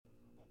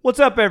What's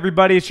up,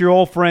 everybody? It's your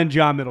old friend,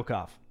 John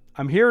Middlecoff.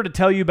 I'm here to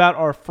tell you about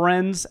our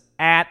friends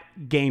at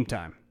Game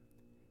Time.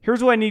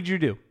 Here's what I need you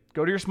to do.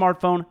 Go to your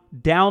smartphone,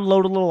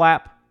 download a little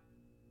app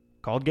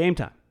called Game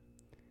Time.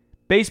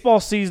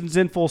 Baseball season's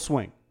in full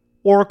swing.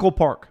 Oracle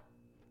Park.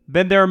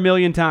 Been there a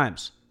million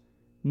times.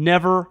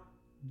 Never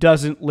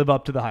doesn't live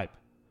up to the hype.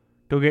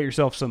 Go get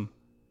yourself some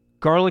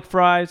garlic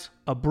fries,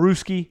 a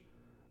brewski,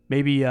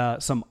 maybe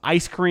some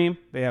ice cream.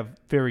 They have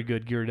very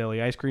good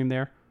Ghirardelli ice cream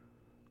there.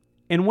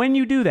 And when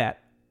you do that,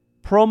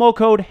 promo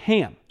code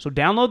HAM. So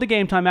download the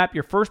Game Time app.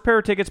 Your first pair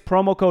of tickets,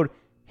 promo code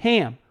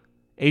HAM,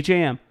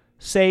 H-A-M,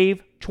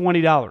 save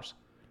 $20.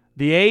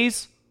 The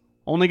A's,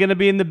 only going to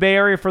be in the Bay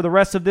Area for the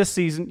rest of this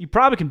season. You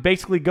probably can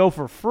basically go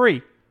for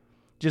free.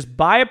 Just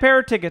buy a pair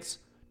of tickets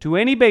to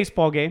any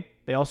baseball game.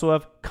 They also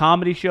have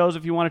comedy shows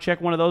if you want to check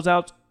one of those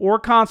out, or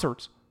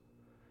concerts.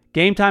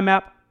 Game Time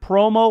app,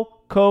 promo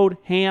code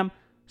HAM,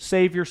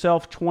 save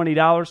yourself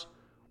 $20.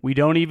 We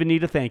don't even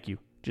need a thank you.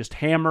 Just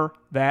hammer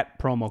that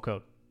promo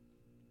code.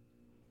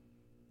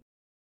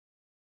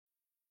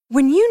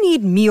 When you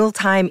need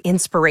mealtime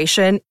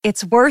inspiration,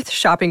 it's worth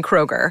shopping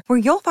Kroger, where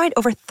you'll find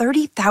over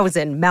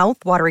 30,000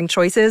 mouth-watering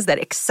choices that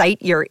excite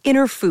your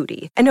inner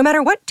foodie. And no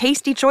matter what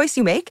tasty choice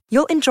you make,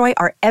 you'll enjoy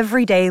our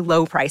everyday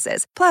low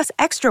prices, plus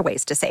extra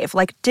ways to save,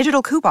 like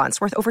digital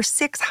coupons worth over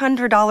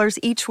 $600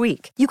 each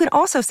week. You can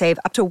also save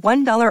up to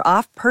 $1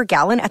 off per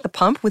gallon at the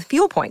pump with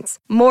fuel points.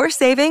 More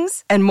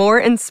savings and more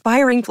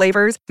inspiring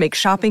flavors make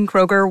shopping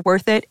Kroger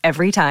worth it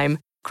every time.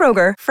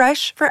 Kroger,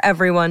 fresh for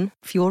everyone.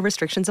 Fuel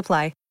restrictions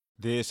apply.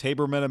 This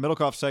Haberman and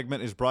Middlecoff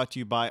segment is brought to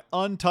you by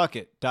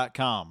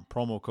Untuckit.com,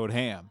 promo code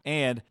HAM,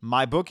 and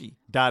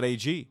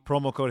MyBookie.ag,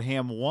 promo code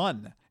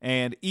HAM1,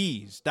 and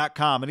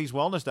Ease.com and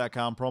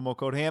EaseWellness.com, promo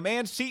code HAM,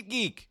 and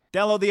SeatGeek.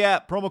 Download the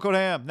app, promo code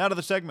HAM. Now to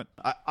the segment.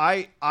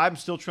 I'm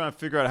still trying to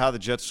figure out how the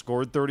Jets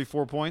scored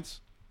 34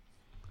 points.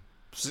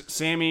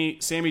 Sammy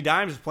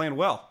Dimes is playing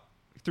well.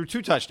 He threw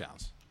 2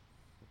 touchdowns.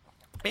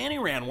 And he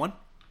ran one.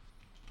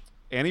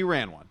 No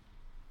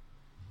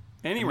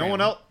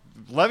one else.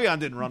 Le'Veon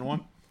didn't run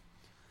one.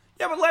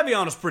 Yeah, but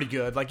Le'Veon is pretty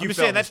good. Like, I'm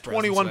saying that's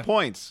 21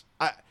 points.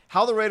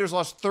 How the Raiders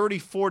lost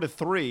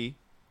 34-3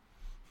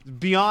 is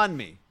beyond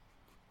me.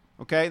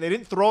 Okay, they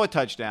didn't throw a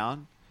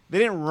touchdown. They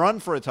didn't run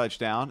for a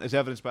touchdown, as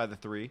evidenced by the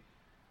 3.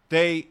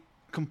 They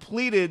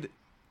completed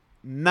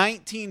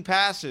 19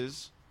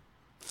 passes,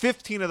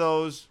 15 of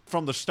those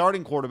from the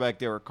starting quarterback,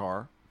 Derek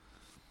Carr.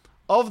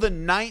 Of the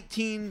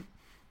 19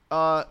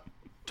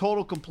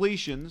 total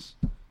completions,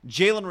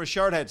 Jalen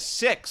Richard had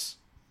 6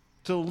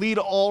 to lead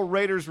all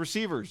Raiders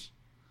receivers.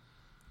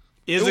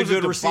 Is a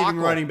good receiving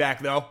running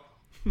back, though.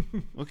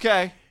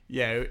 Okay.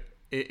 Yeah,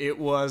 it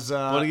was.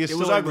 But he is it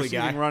still was a ugly,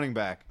 receiving guy. running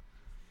back.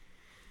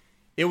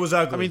 It was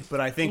ugly. I mean, but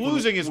I think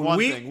losing is one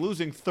thing.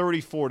 Losing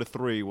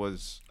 34-3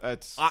 was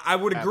that's. I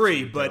would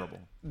agree, but terrible.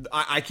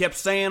 I kept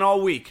saying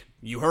all week.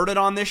 You heard it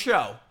on this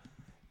show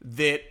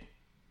that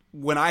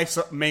when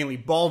mainly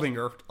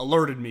Baldinger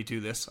alerted me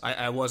to this.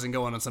 I wasn't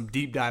going on some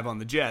deep dive on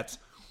the Jets.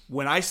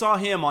 When I saw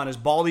him on his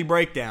Baldy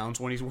breakdowns,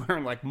 when he's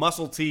wearing like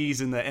muscle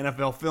tees in the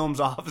NFL Films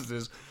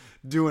offices,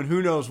 doing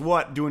who knows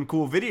what, doing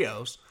cool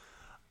videos,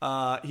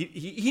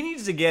 he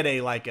needs to get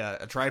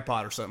a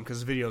tripod or something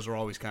because his videos are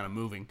always kind of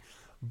moving.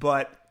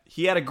 But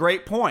he had a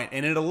great point,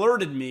 and it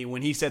alerted me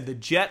when he said the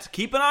Jets,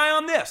 keep an eye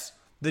on this,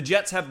 the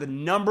Jets have the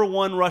number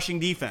 1 rushing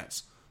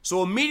defense.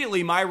 So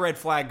immediately my red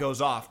flag goes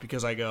off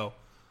because I go,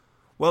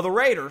 well, the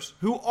Raiders,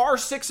 who are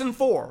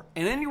 6-4,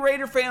 and any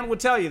Raider fan would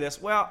tell you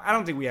this, well, I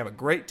don't think we have a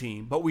great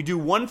team, but we do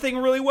one thing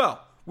really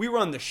well. We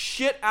run the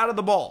shit out of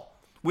the ball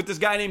with this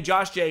guy named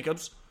Josh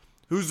Jacobs,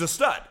 who's a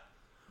stud.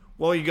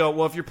 Well, you go,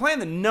 well, if you're playing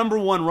the number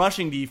 1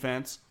 rushing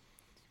defense,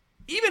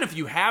 even if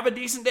you have a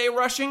decent day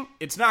rushing,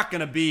 it's not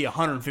going to be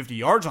 150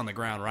 yards on the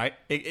ground, right?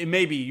 It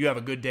may be you have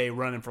a good day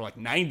running for like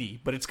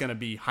 90, but it's going to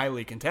be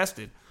highly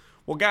contested.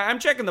 Well, guy, I'm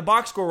checking the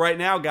box score right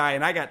now, guy,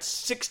 and I got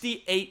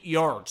 68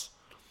 yards.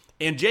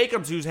 And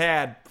Jacobs, who's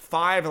had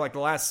 5 of like the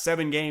last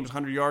 7 games,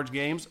 100 yards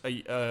games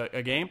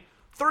a game,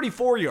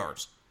 34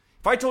 yards.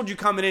 If I told you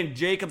coming in,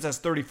 Jacobs has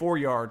 34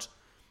 yards,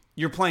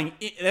 you're playing.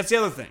 That's the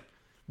other thing.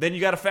 Then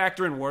you got to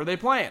factor in where are they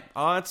playing.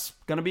 It's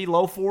going to be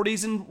low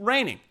 40s and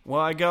raining.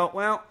 Well, I go,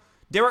 well,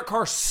 Derek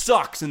Carr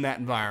sucks in that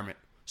environment.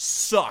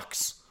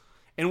 Sucks.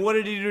 And what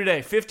did he do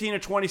today? 15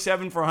 of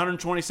 27 for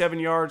 127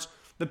 yards.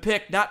 The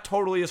pick, not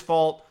totally his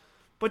fault,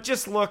 but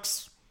just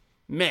looks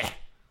meh.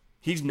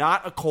 He's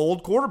not a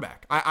cold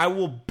quarterback. I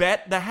will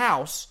bet the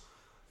house.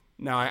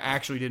 Now, I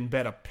actually didn't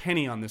bet a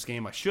penny on this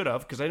game. I should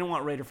have, because I didn't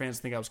want Raider fans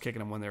to think I was kicking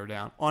them when they were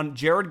down. On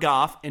Jared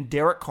Goff and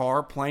Derek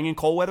Carr playing in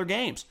cold weather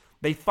games.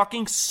 They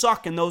fucking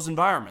suck in those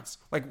environments.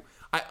 Like,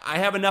 I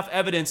have enough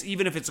evidence,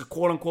 even if it's a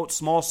quote-unquote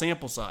small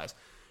sample size.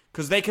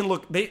 Because they can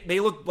look,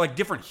 they look like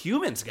different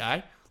humans,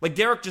 guy. Like,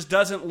 Derek just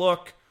doesn't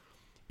look,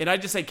 and I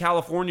just say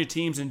California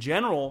teams in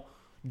general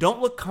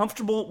don't look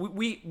comfortable.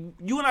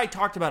 You and I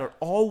talked about it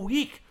all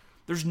week.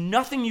 There's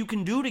nothing you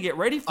can do to get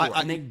ready for it,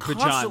 and they but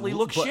constantly John,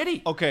 look but-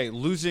 shitty. Okay,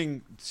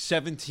 losing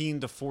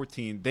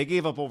 17-14. They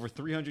gave up over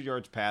 300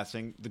 yards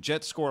passing. The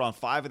Jets scored on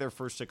 5 of their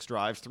first 6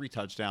 drives, 3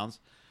 touchdowns.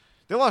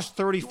 They lost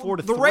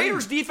 34-3. The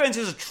Raiders' defense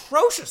is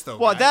atrocious, though.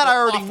 Well, guys. that I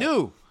They're already awful.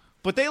 knew.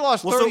 But they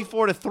lost Well, so-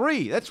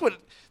 34-3.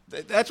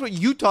 That's what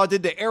Utah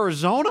did to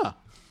Arizona.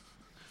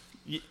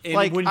 And,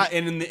 Like,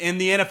 and in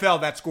the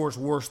NFL, that score's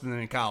worse than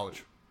in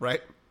college,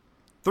 right?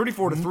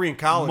 34-3 in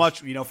college, Much-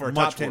 for a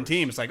much top 10 worse.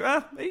 team, it's like,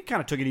 they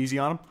kind of took it easy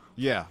on them.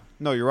 Yeah.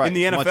 No, you're right. In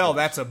the It's much NFL,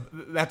 worse.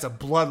 that's a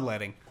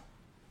bloodletting.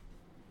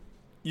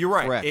 You're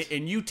right. Correct.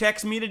 And you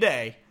text me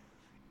today,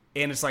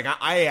 and it's like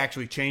I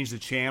actually changed the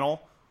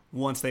channel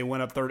once they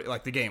went up 30.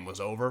 Like the game was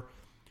over.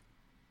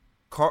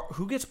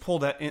 Who gets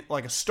pulled at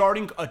like a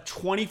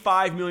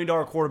 $25 million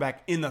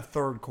quarterback in the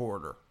third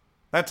quarter?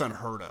 That's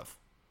unheard of.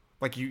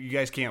 Like you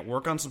guys can't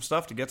work on some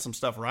stuff to get some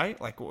stuff right.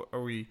 Like what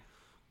are we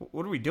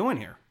doing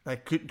here?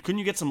 Like couldn't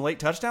you get some late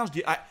touchdowns?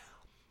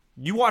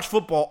 You watch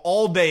football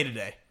all day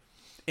today,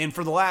 and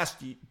for the last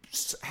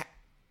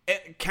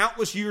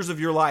countless years of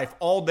your life,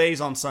 all days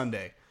on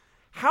Sunday.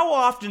 How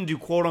often do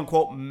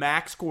quote-unquote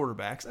max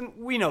quarterbacks, and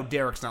we know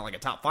Derek's not like a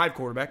top 5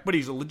 quarterback, but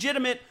he's a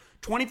legitimate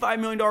 $25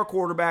 million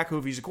quarterback who,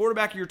 if he's a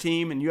quarterback of your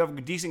team and you have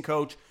a decent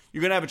coach,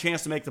 you're going to have a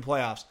chance to make the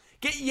playoffs.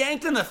 Get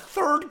yanked in the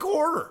third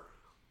quarter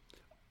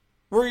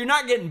where you're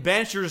not getting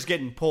benched, you're just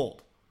getting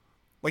pulled.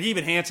 Like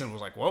even Hansen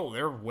was like, whoa,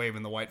 they're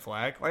waving the white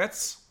flag. Like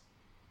that's...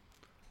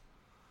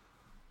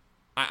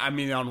 I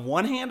mean, on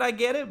one hand, I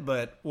get it,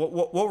 but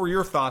what were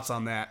your thoughts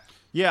on that?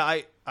 Yeah,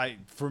 I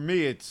for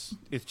me it's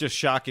just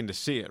shocking to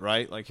see it,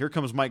 right? Like here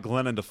comes Mike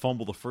Glennon to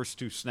fumble the first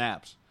 2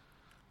 snaps.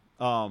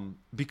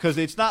 Because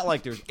it's not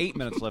like there's 8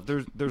 minutes left.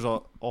 There's a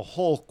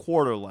whole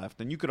quarter left,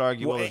 and you could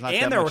argue, well, there's not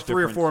that and there were much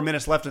 3 or difference. 4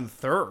 minutes left in the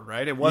third,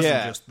 right? It wasn't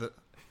Yeah. just the...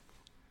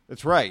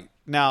 That's right.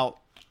 Now,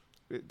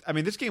 I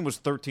mean, this game was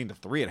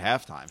 13-3 at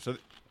halftime, so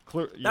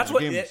clear. That's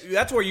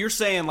where you're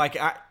saying, like,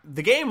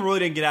 the game really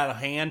didn't get out of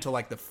hand till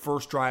like the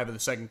first drive of the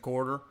second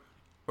quarter,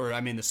 or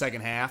I mean the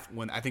second half,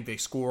 when I think they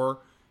score,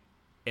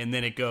 and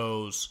then it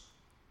goes,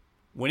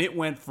 when it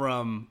went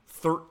from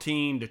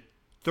 13-3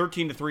 to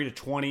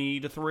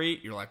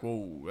 20-3, you're like,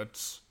 whoa,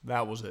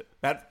 that was it.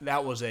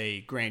 That was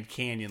a Grand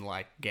Canyon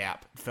like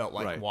gap. It felt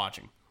like Right.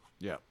 watching.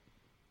 Yeah.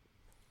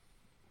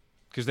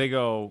 Because they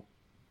go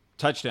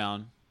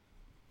touchdown,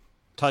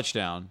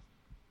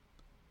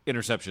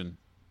 interception,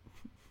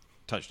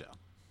 touchdown.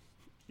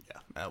 Yeah,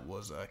 that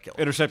was a killer.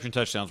 Interception,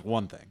 touchdown's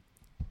one thing,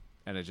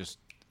 and it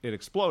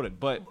exploded.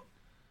 But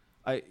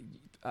I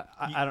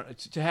don't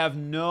to have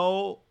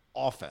no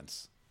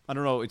offense. I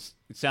don't know. It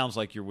sounds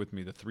like you're with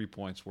me. The 3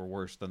 points were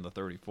worse than the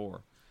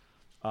 34.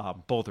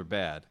 Both are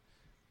bad,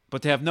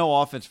 but to have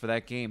no offense for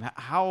that game.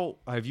 How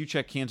have you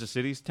checked Kansas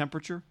City's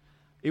temperature?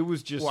 It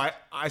was just. Well,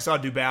 I saw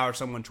Dubauer.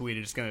 Someone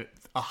tweeted it's going to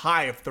a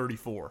high of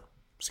 34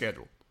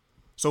 scheduled.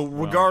 So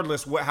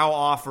regardless how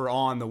off or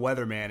on the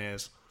weatherman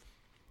is,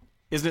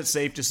 isn't it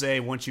safe to say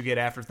once you get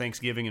after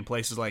Thanksgiving in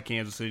places like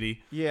Kansas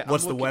City, Yeah,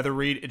 what's I'm the looking- weather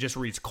read? It just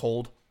reads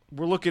cold.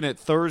 We're looking at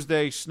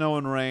Thursday, snow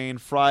and rain,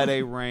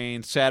 Friday,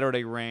 rain,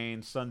 Saturday,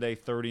 rain, Sunday,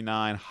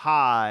 39,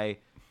 high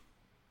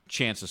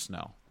chance of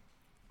snow.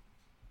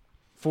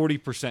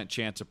 40%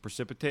 chance of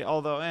precipitate,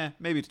 although,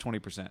 maybe it's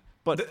 20%.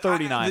 But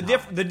 39 high.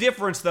 The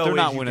difference, though, They're is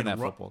not you winning can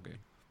that run- football game.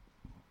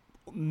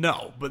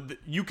 No, but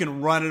you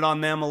can run it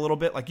on them a little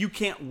bit. Like, you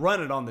can't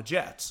run it on the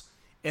Jets.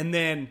 And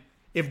then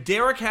if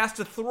Derek has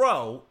to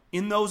throw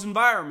in those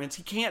environments,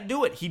 he can't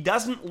do it. He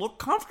doesn't look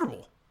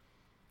comfortable.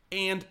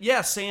 And,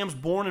 yeah, Sam's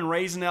born and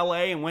raised in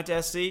L.A. and went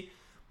to SC.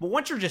 But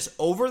once you're just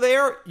over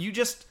there, you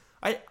just...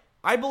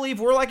 I believe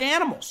we're like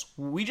animals.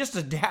 We just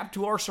adapt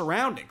to our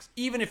surroundings,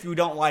 even if you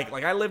don't like it.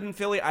 Like, I lived in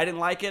Philly. I didn't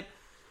like it.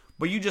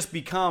 But you just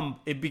become...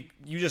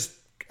 you just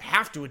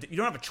have to... You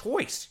don't have a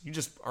choice. You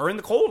just are in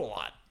the cold a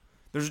lot.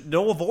 There's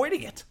no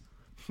avoiding it.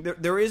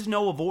 There is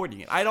no avoiding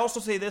it. I'd also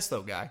say this,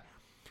 though, Guy.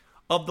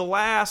 Of the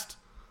last...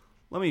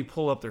 Let me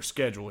pull up their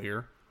schedule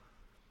here.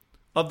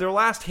 Of their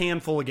last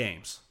handful of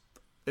games,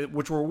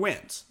 which were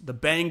wins, the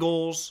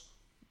Bengals,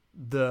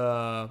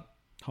 the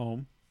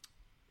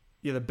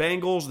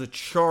Bengals, the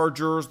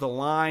Chargers, the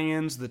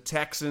Lions, the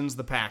Texans,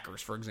 the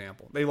Packers, for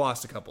example. They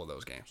lost a couple of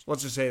those games.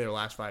 Let's just say their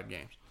last 5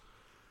 games.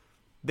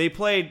 They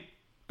played...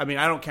 I mean,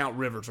 I don't count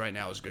Rivers right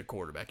now as a good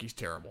quarterback. He's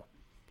terrible.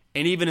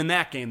 And even in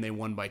that game, they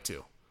won by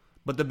 2.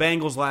 But the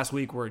Bengals last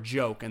week were a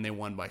joke, and they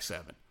won by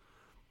 7.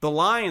 The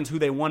Lions, who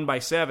they won by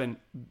 7,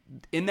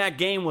 in that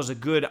game was a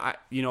good,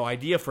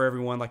 idea for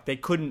everyone. Like, they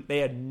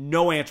had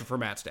no answer for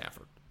Matt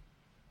Stafford.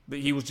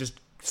 He was just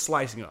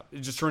slicing up.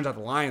 It just turns out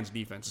the Lions'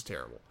 defense is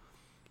terrible.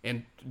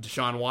 And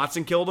Deshaun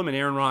Watson killed him, and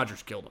Aaron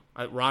Rodgers killed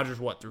him. Rodgers,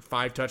 threw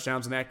 5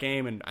 touchdowns in that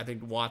game, and I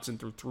think Watson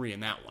threw 3 in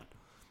that one.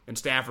 And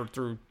Stafford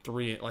threw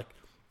 3. Like,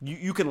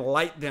 you can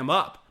light them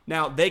up.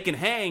 Now, they can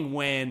hang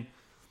when...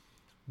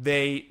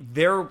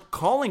 their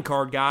calling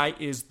card guy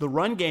is the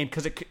run game,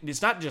 because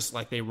it's not just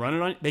like they run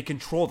it on, they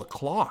control the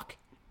clock.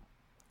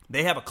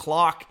 They have a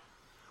clock,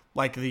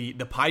 like the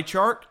pie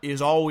chart is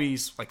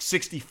always like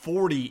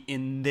 60-40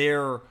 in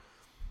their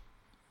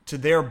to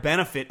their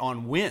benefit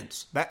on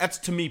wins. That's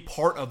to me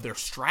part of their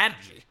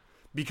strategy,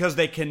 because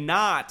they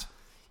cannot.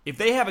 If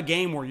they have a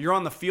game where you're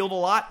on the field a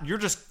lot, you're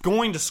just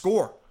going to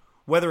score.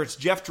 Whether it's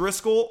Jeff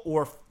Driscoll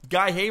or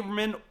Guy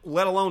Haberman,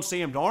 let alone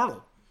Sam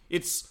Darnold,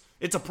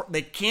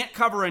 they can't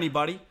cover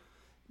anybody.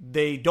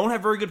 They don't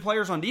have very good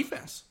players on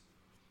defense,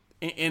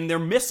 and they're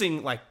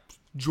missing, like,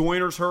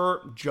 Joyner's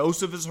hurt,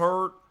 Joseph is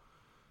hurt.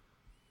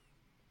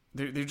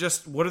 They're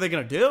just, what are they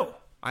going to do?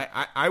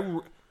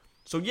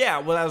 So yeah,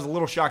 well, I was a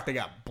little shocked they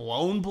got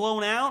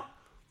blown out,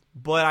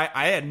 but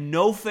I had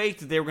no faith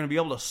that they were going to be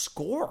able to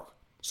score.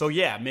 So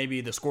yeah,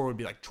 maybe the score would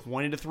be like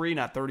 20-3,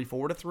 not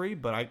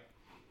 34-3. But I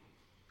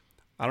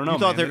don't know. You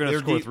thought they were going to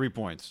score 3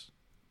 points?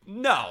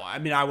 No, I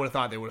mean, I would have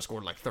thought they would have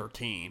scored like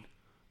 13.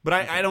 But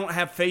I don't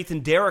have faith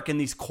in Derek in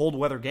these cold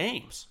weather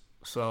games.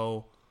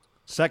 So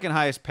second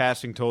highest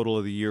passing total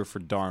of the year for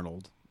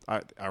Darnold.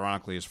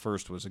 Ironically, his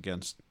first was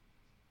against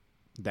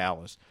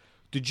Dallas.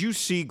 Did you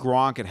see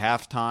Gronk at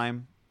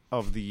halftime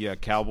of the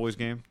Cowboys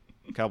game?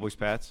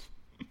 Cowboys-Pats?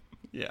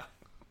 Yeah.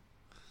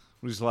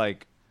 It was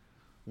like,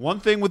 one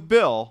thing with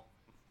Bill,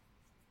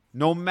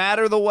 no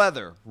matter the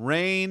weather,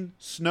 rain,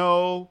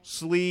 snow,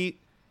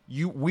 sleet,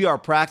 we are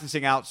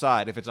practicing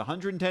outside. If it's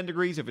 110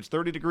 degrees, if it's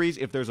 30 degrees,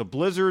 if there's a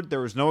blizzard,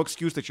 there is no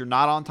excuse that you're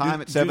not on time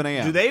at 7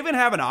 a.m. Do they even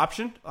have an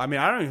option? I mean,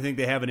 I don't even think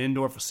they have an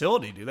indoor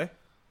facility, do they?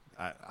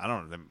 I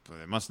don't know.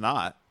 They must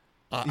not.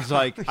 He's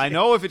like, I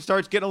know if it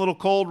starts getting a little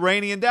cold,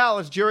 rainy in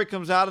Dallas, Jerry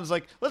comes out and is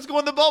like, let's go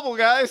in the bubble,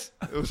 guys.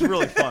 It was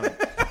really funny.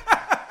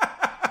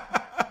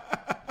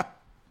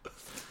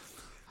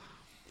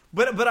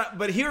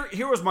 But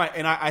here was my,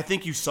 and I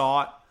think you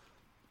saw it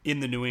in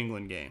the New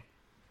England game.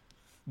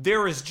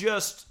 There is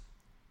just,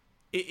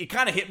 it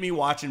kind of hit me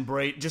watching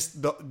Brady,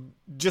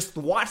 just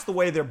watch the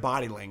way their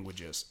body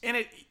language is.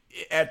 And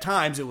at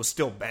times it was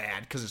still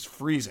bad because it's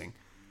freezing.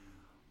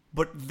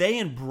 But they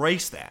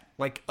embrace that.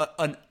 Like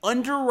an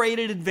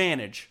underrated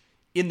advantage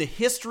in the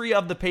history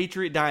of the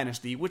Patriot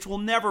dynasty, which will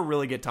never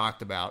really get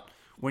talked about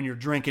when you're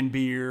drinking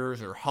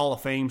beers or Hall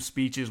of Fame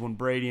speeches when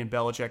Brady and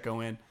Belichick go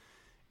in,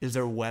 is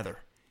their weather.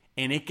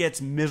 And it gets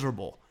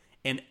miserable.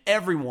 And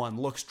everyone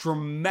looks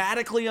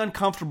dramatically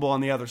uncomfortable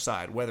on the other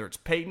side, whether it's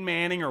Peyton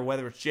Manning or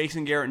whether it's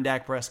Jason Garrett and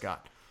Dak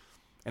Prescott.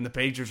 And the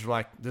Patriots are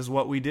like, this is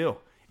what we do.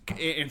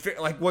 And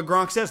like what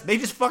Gronk says, they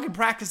just fucking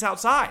practice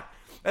outside.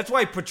 That's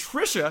why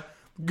Patricia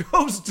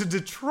goes to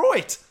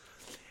Detroit.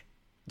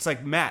 It's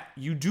like, Matt,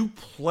 you do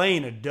play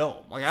in a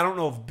dome. Like, I don't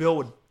know if Bill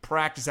would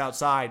practice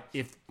outside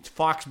if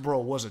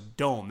Foxborough was a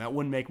dome. That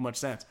wouldn't make much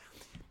sense.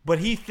 But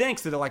he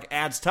thinks that it like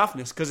adds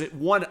toughness because it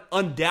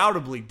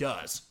undoubtedly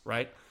does,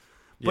 right?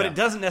 But it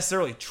doesn't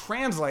necessarily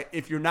translate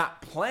if you're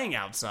not playing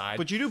outside.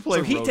 But you do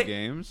play road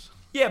games.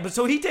 Yeah, but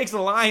so he takes the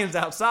Lions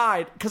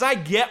outside because I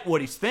get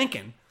what he's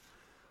thinking.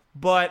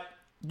 But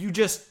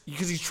because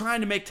he's trying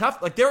to make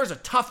tough, like there is a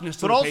toughness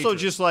to the Patriots. But also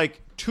just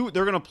like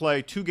they're going to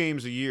play 2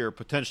 games a year,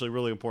 potentially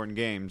really important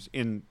games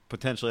in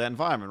potentially that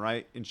environment,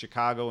 right? In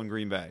Chicago and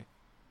Green Bay.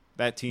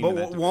 That team.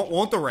 But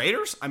won't the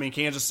Raiders? I mean,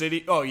 Kansas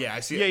City. Oh yeah,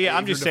 I see. Yeah.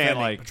 I'm just saying,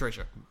 like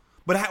Patricia.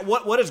 But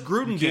what does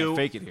Gruden do?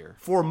 Fake it here.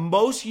 For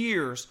most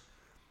years,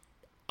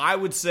 I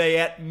would say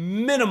at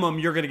minimum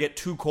you're going to get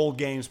 2 cold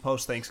games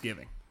post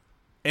Thanksgiving,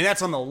 and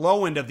that's on the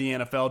low end of the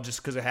NFL,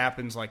 just because it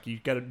happens. Like you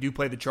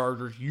play the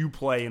Chargers, you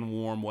play in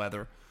warm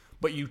weather,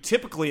 but you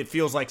typically, it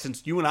feels like,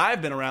 since you and I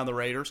have been around the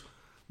Raiders,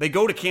 they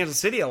go to Kansas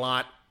City a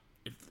lot.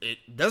 It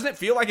doesn't it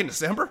feel like in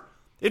December?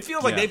 It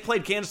feels like they've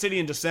played Kansas City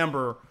in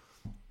December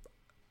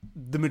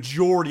the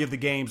majority of the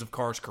games of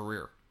Carr's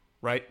career,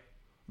 right?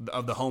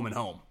 Of the home and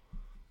home.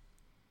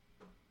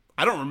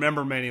 I don't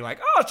remember many like,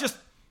 oh, it's just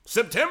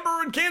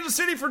September in Kansas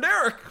City for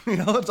Derek. You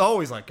know, it's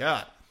always like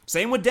that.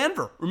 Same with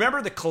Denver.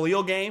 Remember the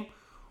Khalil game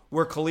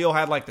where Khalil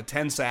had like the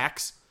 10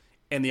 sacks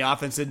and the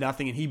offense did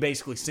nothing, and he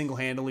basically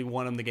single-handedly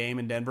won him the game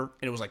in Denver,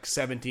 and it was like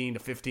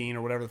 17-15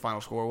 or whatever the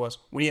final score was,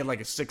 when he had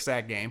like a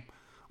 6-sack game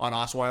on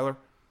Osweiler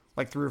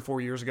like 3 or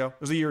 4 years ago.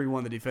 It was the year he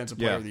won the Defensive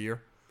Player of the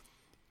Year.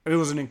 It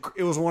was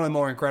one of the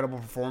more incredible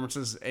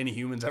performances any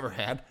human's ever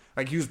had.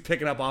 Like, he was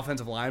picking up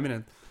offensive linemen,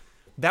 and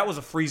that was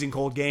a freezing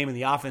cold game, and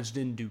the offense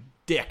didn't do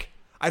dick.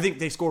 I think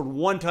they scored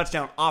 1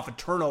 touchdown off a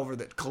turnover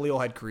that Khalil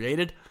had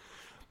created,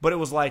 but it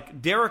was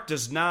like Derek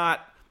does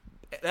not.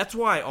 That's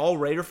why all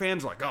Raider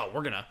fans are like, oh,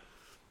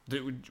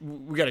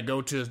 we got to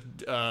go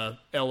to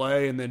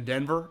L.A. and then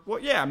Denver. Well,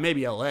 yeah,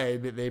 maybe L.A.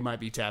 They might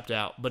be tapped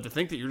out, but to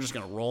think that you're just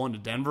going to roll into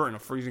Denver in a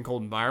freezing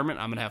cold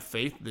environment, I'm going to have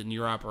faith in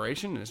your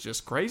operation, is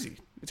just crazy.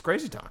 It's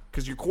crazy talk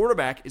because your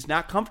quarterback is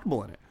not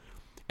comfortable in it.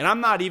 And I'm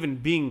not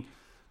even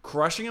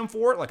crushing him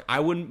for it. Like, I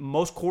wouldn't.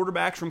 Most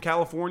quarterbacks from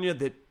California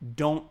that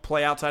don't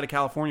play outside of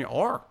California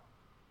are.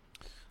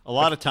 A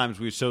lot of times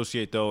we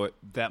associate, though,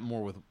 that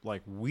more with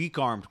like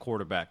weak-armed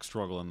quarterbacks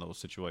struggle in those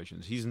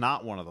situations. He's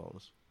not one of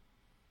those.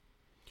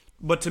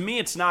 But to me,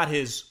 it's not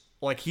his.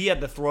 Like, he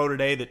had the throw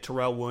today that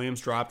Terrell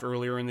Williams dropped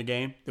earlier in the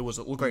game. It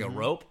looked like a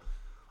rope.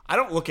 I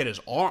don't look at his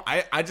arm.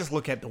 I just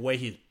look at the way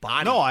his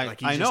body. No,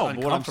 I know.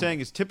 But what I'm saying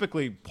is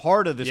typically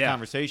part of this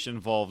conversation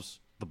involves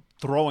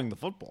throwing the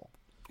football.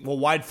 Well,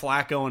 why'd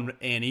Flacco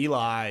and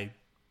Eli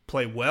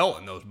play well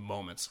in those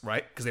moments,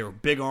 right? Because they were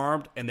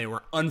big-armed and they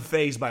were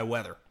unfazed by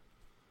weather.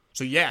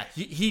 So, yeah,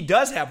 he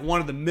does have one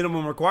of the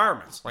minimum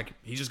requirements. Like,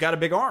 he's just got a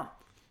big arm.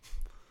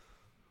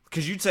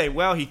 Because you'd say,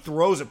 well, he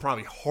throws it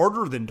probably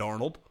harder than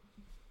Darnold.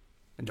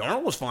 And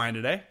Darnold was fine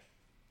today.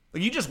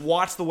 Like, you just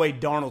watch the way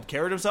Darnold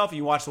carried himself, and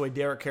you watch the way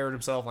Derek carried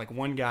himself. Like,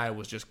 one guy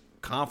was just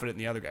confident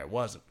and the other guy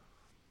wasn't.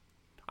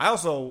 I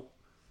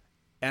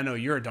know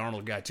you're a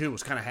Darnold guy too,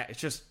 was kind of, it's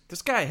just,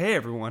 this guy, hey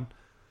everyone.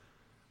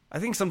 I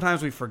think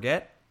sometimes we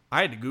forget.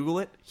 I had to Google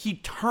it. He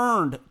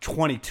turned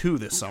 22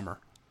 this summer.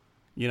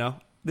 You know?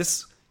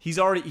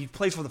 He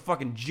plays for the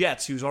fucking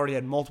Jets, who's already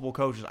had multiple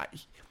coaches.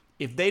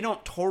 If they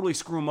don't totally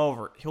screw him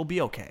over, he'll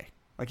be okay.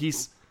 Like,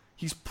 he's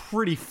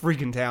pretty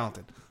freaking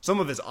talented. Some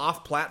of his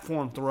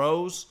off-platform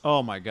throws.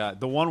 Oh, my God.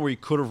 The one where he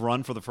could have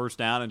run for the first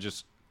down and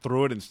just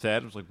threw it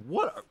instead. It was like,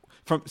 what?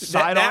 From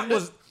sidearm?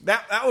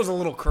 That was a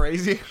little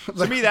crazy.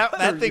 To me,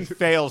 that thing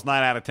fails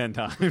 9 out of 10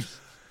 times.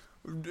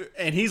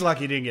 And he's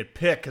lucky he didn't get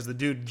picked because the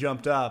dude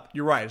jumped up.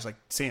 You're right. It's like,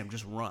 Sam,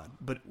 just run.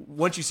 But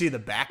once you see the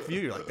back view,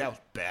 you're like, that was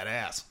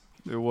badass.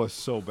 It was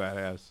so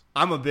badass.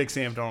 I'm a big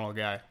Sam Darnold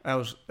guy. That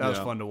was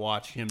fun to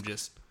watch him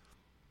just.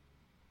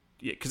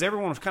 Yeah, because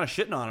everyone was kind of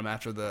shitting on him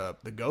after the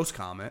ghost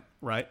comment,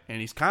 right?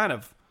 And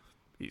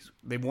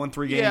they've won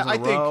 3 games in a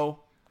row.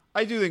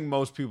 I do think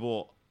most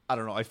people, I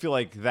don't know, I feel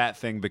like that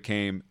thing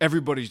became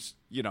everybody's,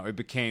 it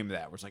became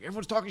that. Where it's like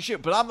everyone's talking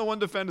shit, but I'm the one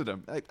defended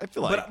him. I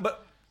feel like.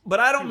 But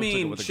I don't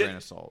mean with shit. A grain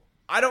of salt.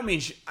 I don't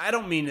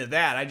mean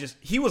that.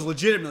 He was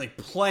legitimately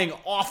playing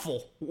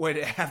awful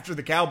after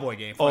the Cowboy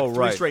game for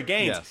 3 straight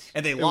games,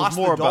 and they lost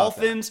the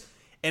Dolphins.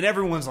 And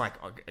everyone's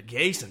like,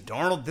 Gase and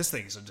Darnold, this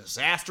thing is a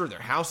disaster. Their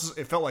houses,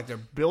 it felt like their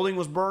building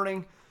was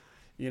burning,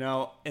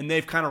 and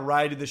they've kind of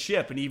righted the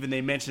ship. And even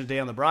they mentioned today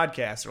on the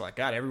broadcast, they're like,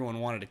 God,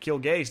 everyone wanted to kill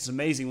Gase. It's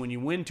amazing when you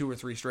win 2 or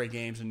 3 straight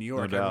games in New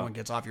York, everyone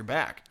gets off your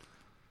back.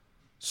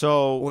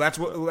 So,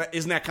 well,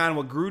 isn't that kind of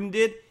what Gruden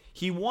did?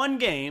 He won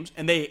games,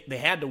 and they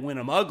had to win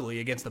them ugly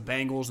against the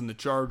Bengals and the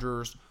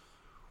Chargers,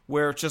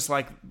 where it's just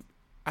like,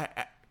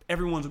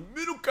 everyone's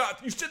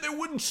Middlecott. You said they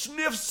wouldn't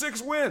sniff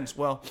 6 wins.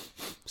 Well,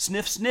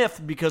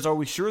 sniff, because are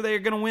we sure they're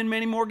going to win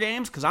many more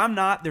games? Because I'm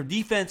not. Their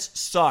defense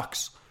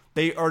sucks.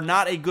 They are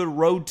not a good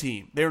road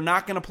team. They're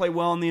not going to play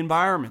well in the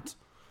environment.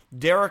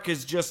 Derek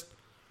is just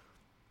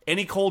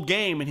any cold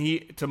game,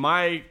 and to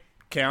my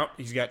count,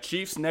 he's got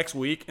Chiefs next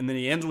week, and then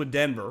he ends with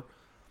Denver.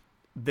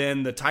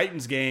 Then the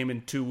Titans game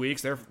in 2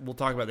 weeks. We'll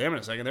talk about them in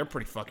a second. They're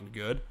pretty fucking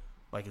good.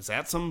 Like, is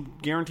that some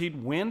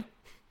guaranteed win?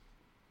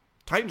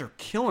 Titans are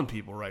killing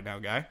people right now,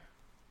 guy.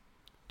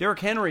 Derrick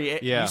Henry,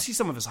 you see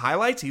some of his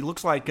highlights? He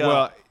looks like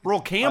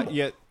Earl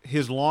Campbell.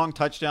 His long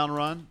touchdown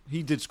run,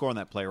 he did score on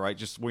that play, right?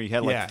 Just where he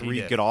had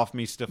 3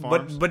 get-off-me stiff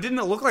arms. But didn't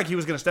it look like he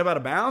was going to step out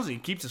of bounds and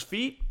he keeps his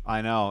feet?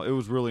 I know. It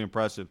was really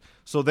impressive.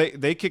 So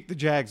they kicked the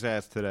Jags'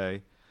 ass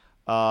today.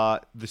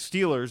 The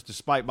Steelers,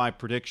 despite my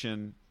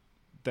prediction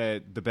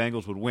that the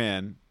Bengals would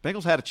win,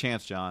 Bengals had a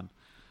chance, John.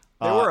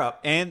 They were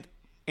up. And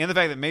the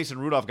fact that Mason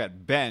Rudolph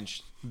got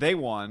benched, they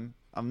won.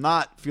 I'm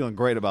not feeling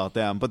great about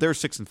them, but they're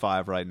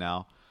 6-5 right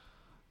now.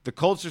 The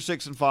Colts are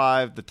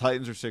 6-5. The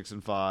Titans are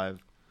 6-5,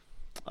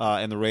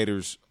 and the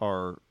Raiders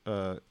are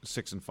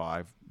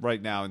 6-5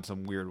 right now in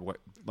some weird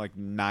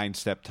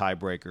 9-step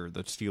tiebreaker.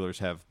 The Steelers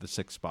have the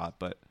 6th spot,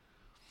 but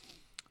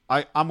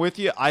I'm with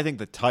you. I think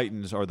the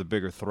Titans are the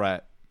bigger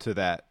threat to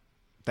that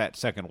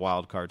second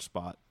wild card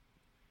spot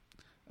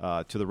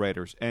to the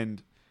Raiders.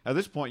 And at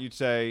this point, you'd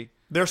say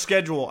their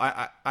schedule.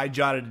 I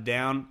jotted it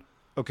down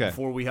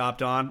before we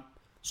hopped on.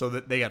 So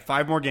that they got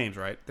 5 more games,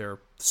 right? They're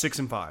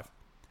 6-5.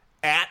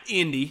 At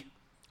Indy.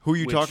 Who are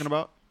you talking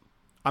about?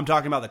 I'm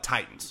talking about the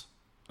Titans.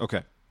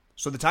 Okay.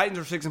 So the Titans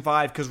are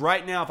 6-5 because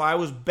right now, if I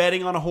was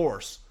betting on a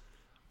horse,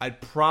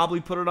 I'd probably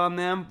put it on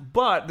them.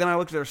 But then I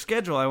looked at their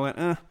schedule. I went,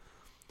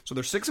 So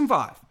they're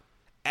 6-5.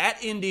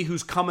 At Indy,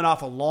 who's coming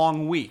off a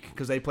long week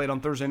because they played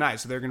on Thursday night,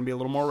 so they're going to be a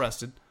little more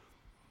rested.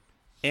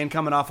 And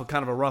coming off of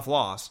kind of a rough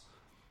loss.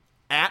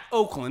 At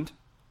Oakland.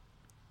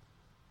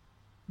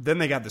 Then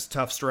they got this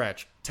tough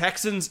stretch.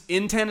 Texans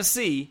in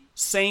Tennessee,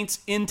 Saints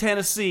in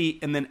Tennessee,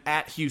 and then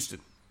at Houston.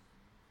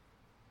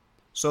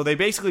 So they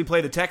basically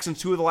play the Texans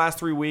 2 of the last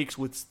 3 weeks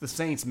with the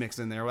Saints mixed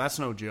in there. Well, that's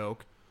no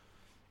joke.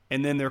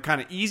 And then they're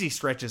kind of easy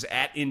stretches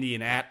at Indy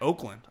and at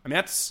Oakland. I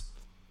mean,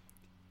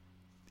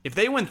 if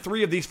they win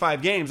 3 of these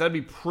 5 games, that'd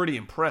be pretty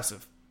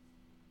impressive,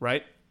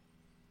 right?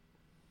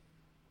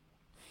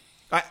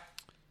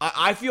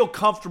 I feel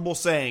comfortable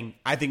saying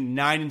I think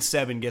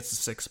 9-7 gets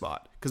the 6th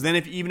spot. Because then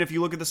even if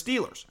you look at the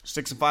Steelers,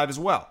 6-5 as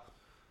well.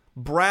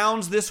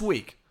 Browns this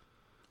week,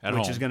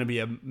 which is going to be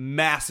a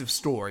massive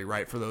story,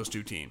 right, for those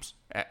 2 teams.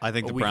 I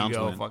think the Browns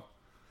win.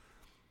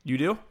 You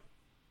do?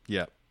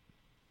 Yeah.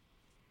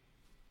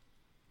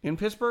 In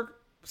Pittsburgh,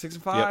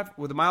 6-5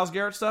 with the Myles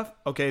Garrett stuff?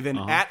 Okay, then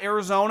at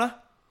Arizona.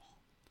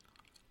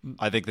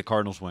 I think the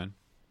Cardinals win.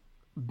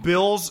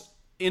 Bills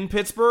in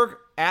Pittsburgh,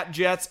 at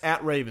Jets,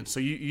 at Ravens. So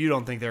you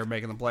don't think they're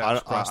making the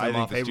playoffs? I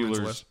think the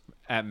Steelers,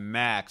 at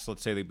max,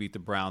 let's say they beat the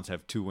Browns,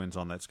 have 2 wins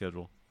on that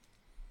schedule.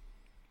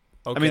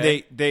 Okay. I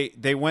mean,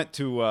 they went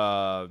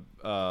to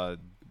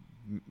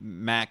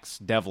Max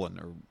Devlin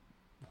or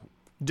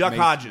Duck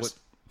Hodges.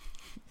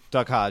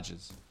 Duck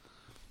Hodges.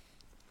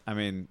 I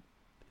mean,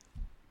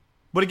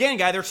 but again,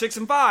 guy, they're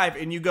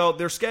 6-5, and you go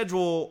their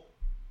schedule.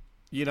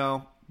 You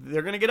know,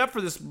 they're going to get up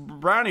for this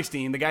Brownies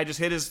team. The guy just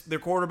hit their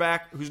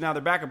quarterback, who's now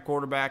their backup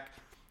quarterback,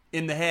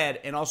 in the head,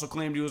 and also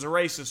claimed he was a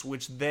racist,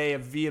 which they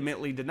have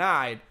vehemently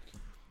denied.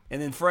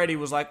 And then Freddie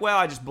was like, "Well,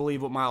 I just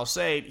believe what Miles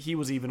said." He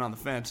was even on the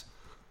fence.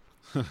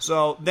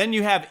 So then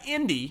you have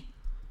Indy.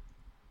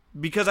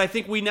 Because I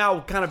think we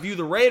now kind of view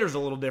the Raiders a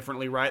little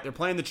differently, right? They're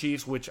playing the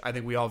Chiefs, which I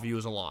think we all view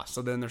as a loss.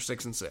 So then they're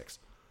 6-6.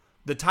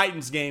 The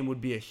Titans game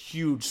would be a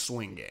huge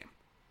swing game.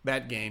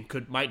 That game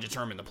might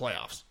determine the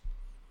playoffs.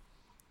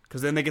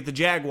 Because then they get the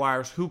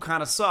Jaguars, who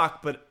kind of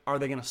suck, but are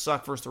they going to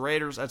suck versus the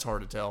Raiders? That's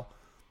hard to tell.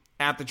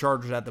 At the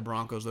Chargers, at the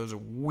Broncos, those are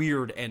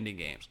weird ending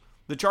games.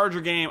 The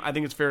Charger game, I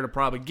think it's fair to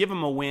probably give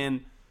them a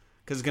win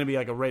because it's going to be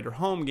like a Raider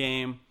home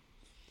game.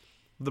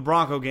 The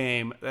Bronco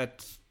game,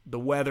 the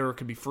weather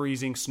could be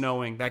freezing,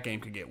 snowing. That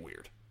game could get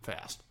weird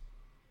fast.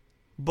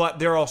 But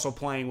they're also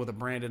playing with a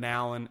Brandon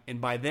Allen,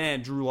 and by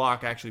then, Drew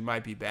Lock actually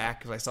might be back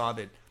because I saw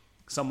that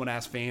someone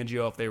asked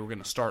Fangio if they were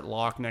going to start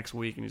Lock next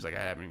week, and he's like,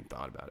 I haven't even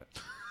thought about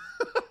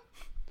it.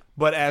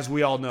 But as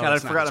we all know, God,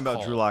 I'd forgotten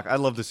about Drew Lock. I'd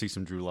love to see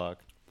some Drew Lock.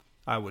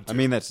 I would too. I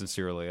mean that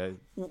sincerely.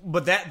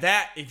 But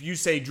that if you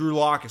say Drew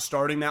Lock is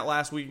starting that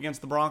last week against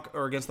the Broncos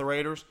or against the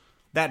Raiders,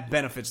 that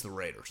benefits the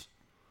Raiders.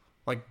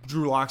 Like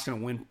Drew Lock's going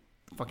to win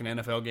fucking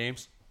NFL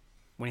games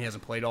when he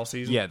hasn't played all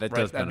season. Yeah, that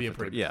does. That'd be a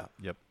pretty. Yeah,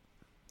 yep.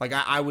 Like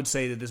I would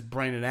say that this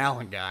Brandon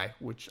Allen guy,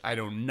 which I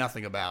know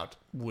nothing about,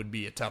 would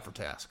be a tougher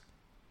task.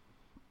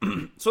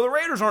 So the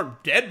Raiders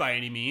aren't dead by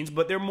any means,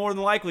 but they're more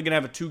than likely going to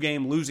have a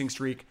 2-game losing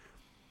streak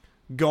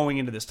going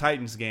into this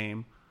Titans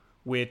game.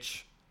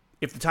 Which,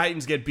 if the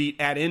Titans get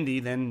beat at Indy,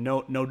 then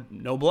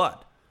no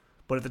blood.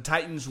 But if the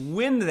Titans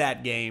win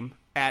that game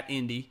at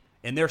Indy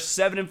and they're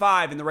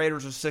 7-5 and the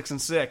Raiders are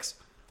 6-6,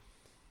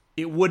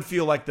 it would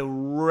feel like the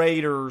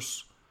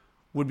Raiders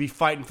would be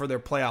fighting for their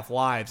playoff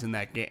lives in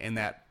that game.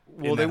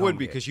 Well, they would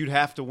because you'd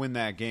have to win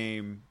that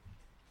game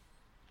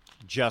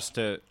just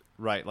to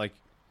like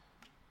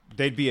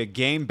they'd be a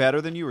game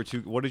better than you or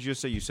two. What did you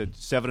say? You said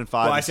 7-5.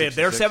 Well, I said if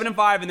they're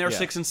 7-5 and they're Yeah.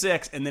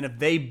 6-6, and then if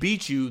they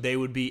beat you, they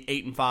would be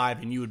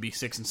 8-5 and you would be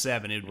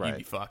 6-7. You'd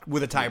be fucked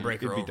with a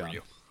tiebreaker over done.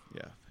 you.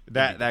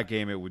 Yeah, that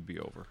game it would be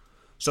over.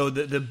 So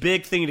the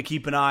big thing to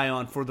keep an eye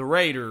on for the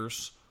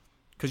Raiders,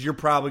 because you're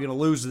probably going to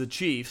lose to the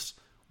Chiefs,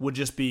 would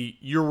just be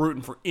you're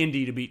rooting for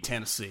Indy to beat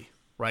Tennessee,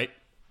 right?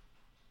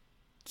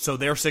 So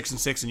they're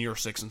 6-6 and you're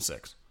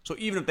 6-6. So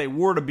even if they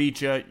were to beat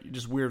you,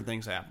 just weird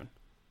things happen.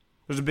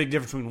 There's a big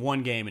difference between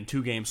 1 game and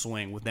 2-game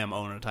swing with them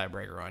owning a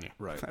tiebreaker on you.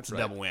 Right. That's a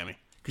double whammy.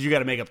 Because you got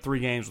to make up 3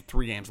 games with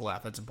 3 games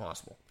left. That's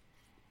impossible.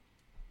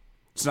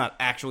 It's not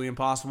actually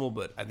impossible,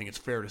 but I think it's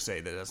fair to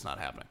say that that's not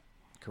happening.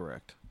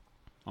 Correct.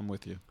 I'm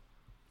with you.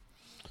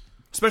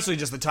 Especially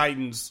just the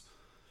Titans,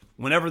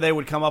 whenever they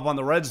would come up on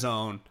the red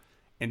zone,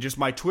 and just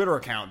my Twitter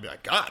account would be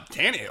like, God,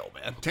 Tannehill,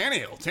 man.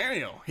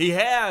 Tannehill. He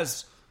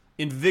has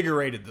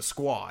invigorated the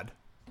squad,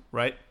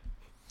 right?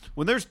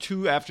 When there's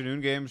 2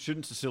 afternoon games,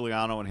 shouldn't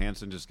Siciliano and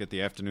Hansen just get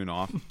the afternoon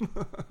off?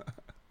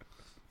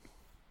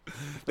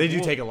 They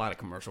do take a lot of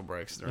commercial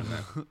breaks during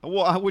that.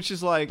 Well, which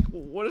is like,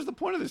 what is the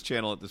point of this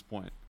channel at this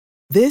point?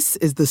 This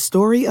is the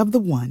story of the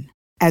one.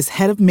 As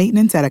head of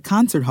maintenance at a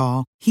concert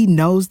hall, he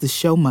knows the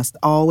show must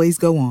always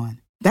go on.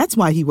 That's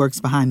why he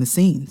works behind the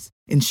scenes,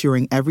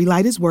 ensuring every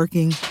light is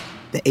working,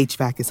 the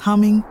HVAC is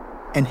humming,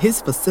 and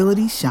his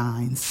facility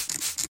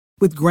shines.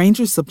 With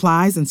Grainger's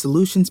supplies and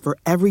solutions for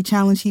every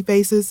challenge he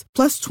faces,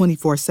 plus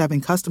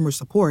 24/7 customer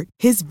support,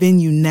 his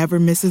venue never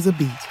misses a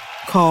beat.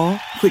 Call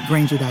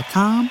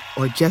quickgrainger.com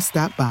or just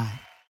stop by.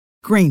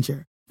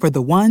 Grainger, for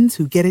the ones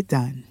who get it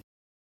done.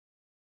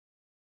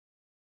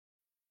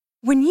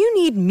 When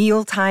you need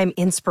mealtime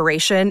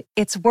inspiration,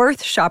 it's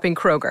worth shopping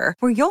Kroger,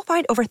 where you'll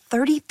find over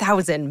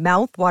 30,000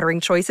 mouth-watering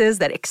choices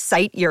that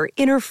excite your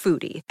inner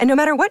foodie. And no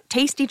matter what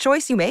tasty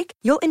choice you make,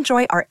 you'll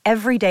enjoy our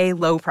everyday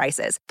low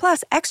prices,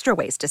 plus extra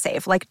ways to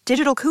save, like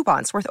digital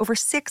coupons worth over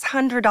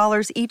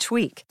 $600 each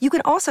week. You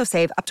can also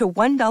save up to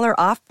 $1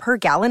 off per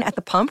gallon at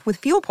the pump with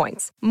fuel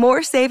points.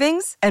 More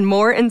savings and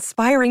more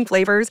inspiring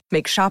flavors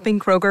make shopping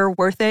Kroger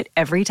worth it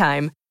every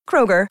time.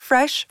 Kroger,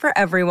 fresh for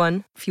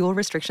everyone. Fuel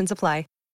restrictions apply.